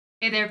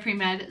Hey there,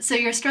 pre-med. So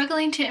you're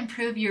struggling to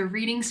improve your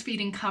reading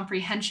speed and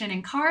comprehension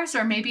in cars,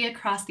 or maybe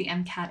across the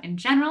MCAT in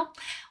general?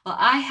 Well,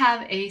 I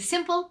have a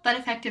simple but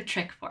effective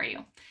trick for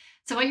you.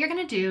 So what you're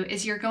going to do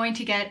is you're going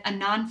to get a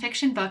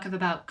nonfiction book of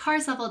about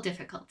cars level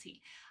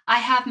difficulty. I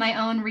have my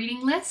own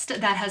reading list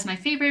that has my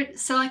favorite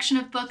selection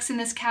of books in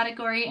this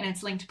category, and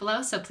it's linked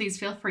below, so please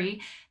feel free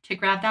to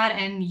grab that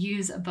and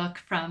use a book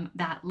from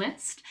that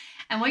list.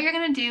 And what you're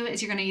going to do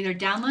is you're going to either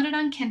download it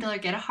on Kindle or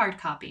get a hard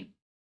copy.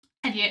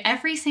 And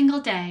every single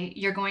day,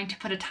 you're going to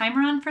put a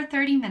timer on for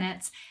 30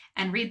 minutes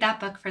and read that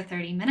book for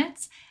 30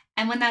 minutes.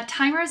 And when that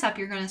timer is up,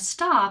 you're going to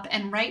stop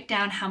and write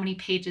down how many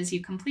pages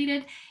you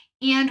completed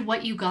and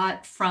what you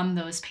got from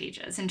those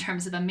pages in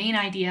terms of a main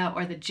idea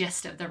or the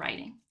gist of the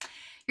writing.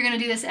 You're going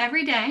to do this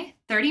every day,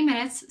 30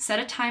 minutes, set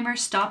a timer,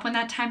 stop when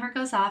that timer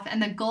goes off,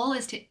 and the goal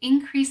is to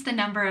increase the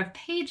number of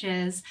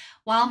pages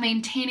while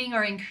maintaining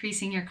or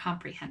increasing your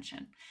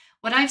comprehension.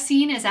 What I've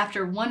seen is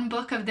after one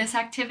book of this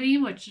activity,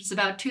 which is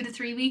about 2 to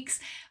 3 weeks,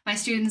 my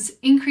students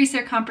increase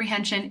their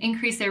comprehension,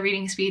 increase their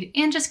reading speed,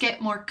 and just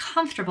get more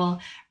comfortable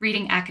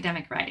reading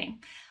academic writing.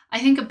 I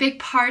think a big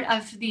part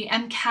of the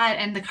MCAT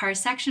and the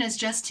CARS section is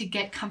just to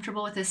get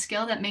comfortable with a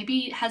skill that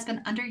maybe has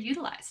been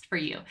underutilized for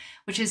you,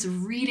 which is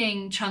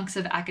reading chunks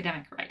of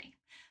academic writing.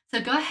 So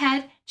go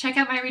ahead, check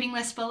out my reading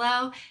list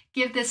below,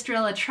 give this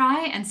drill a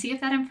try, and see if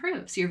that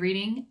improves your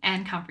reading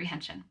and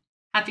comprehension.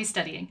 Happy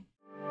studying!